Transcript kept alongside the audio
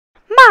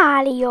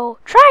Mario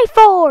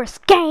Triforce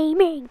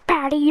Gaming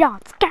Patty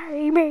Dots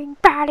Gaming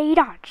Patty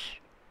Dots.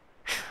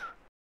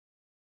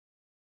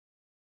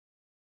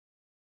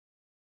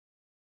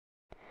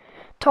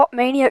 Top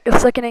Maniac, the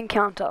second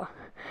encounter.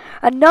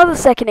 Another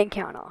second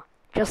encounter.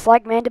 Just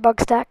like Mandibug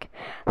Stack,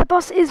 the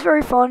boss is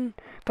very fun,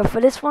 but for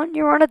this one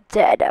you're on a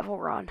daredevil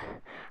run.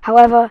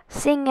 However,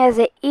 seeing as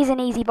it is an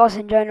easy boss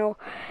in general,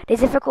 the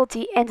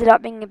difficulty ended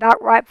up being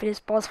about right for this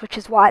boss, which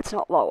is why it's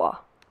not lower.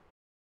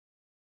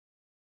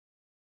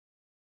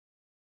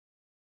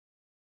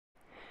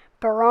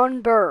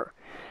 Baron Burr.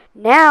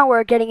 Now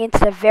we're getting into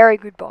the very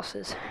good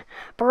bosses.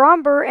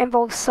 Baron Burr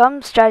involves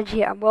some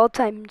strategy and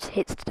well-timed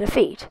hits to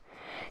defeat.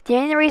 The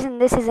only reason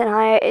this isn't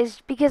higher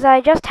is because I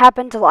just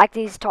happen to like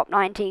these top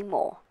 19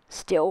 more.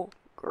 Still,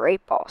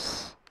 great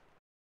boss.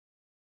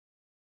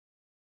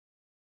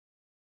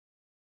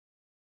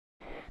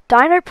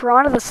 Dino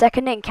Piranha, the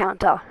second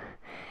encounter.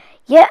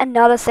 Yet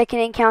another second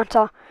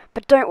encounter,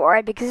 but don't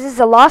worry because this is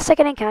the last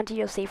second encounter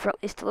you'll see for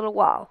at least a little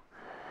while.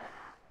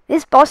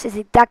 This boss is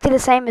exactly the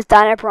same as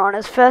Dino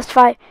Piranha's first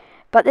fight,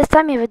 but this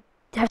time you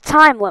have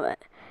time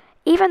limit.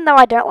 Even though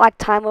I don't like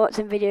time limits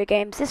in video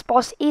games, this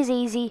boss is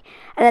easy,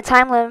 and the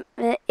time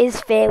limit is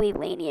fairly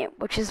lenient,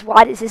 which is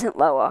why this isn't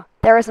lower.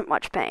 There isn't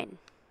much pain.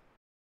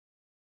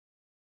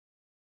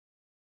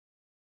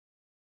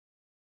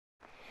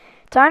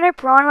 Dino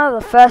Piranha, the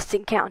first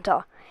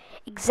encounter.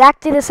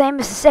 Exactly the same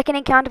as the second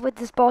encounter with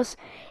this boss,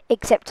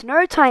 except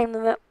no time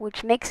limit,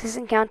 which makes this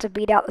encounter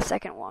beat out the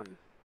second one.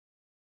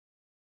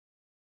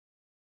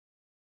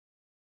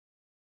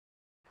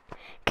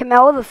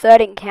 Camella, the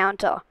third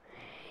encounter.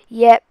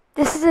 Yep,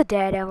 this is a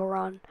daredevil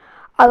run.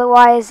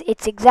 Otherwise,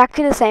 it's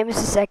exactly the same as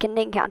the second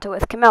encounter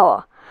with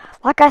Camella.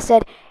 Like I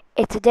said,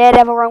 it's a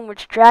daredevil run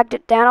which dragged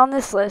it down on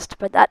this list,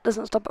 but that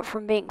doesn't stop it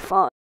from being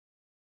fun.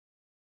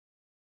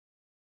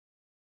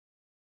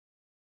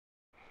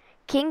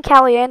 King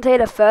Caliente,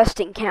 the first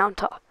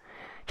encounter.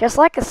 Just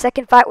like a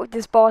second fight with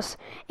this boss,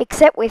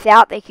 except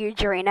without the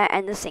huge arena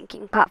and the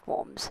sinking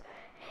platforms.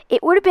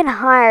 It would have been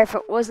higher if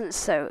it wasn't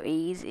so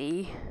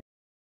easy.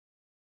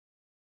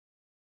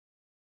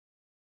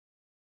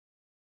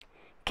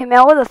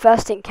 Camella, the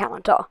first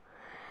encounter.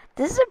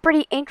 This is a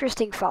pretty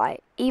interesting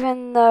fight,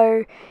 even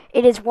though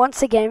it is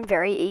once again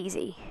very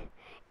easy.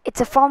 It's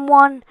a fun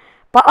one,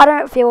 but I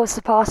don't feel it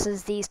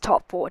surpasses these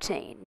top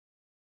 14.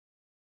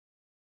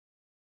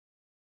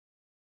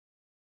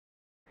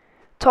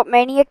 Top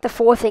Maniac, the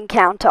fourth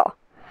encounter.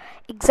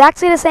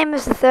 Exactly the same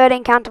as the third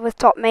encounter with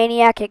Top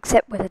Maniac,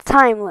 except with a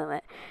time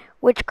limit,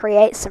 which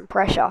creates some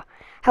pressure.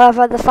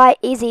 However, the fight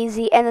is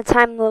easy and the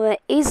time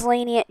limit is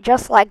lenient,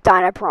 just like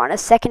Dino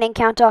Piranha's second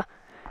encounter,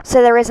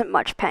 so there isn't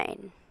much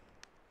pain.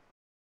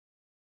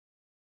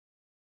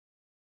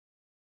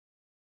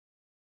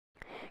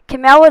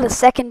 Camella, the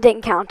second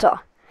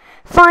encounter.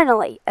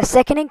 Finally, a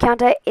second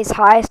encounter is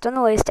highest on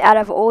the list out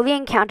of all the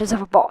encounters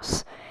of a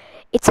boss.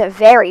 It's a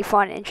very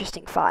fun and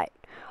interesting fight.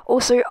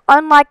 Also,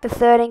 unlike the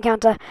third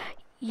encounter,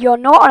 you're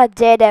not on a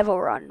daredevil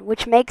run,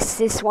 which makes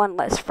this one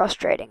less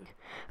frustrating.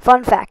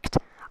 Fun fact,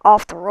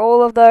 after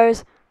all of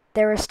those,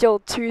 there are still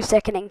 2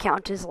 second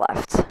encounters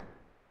left.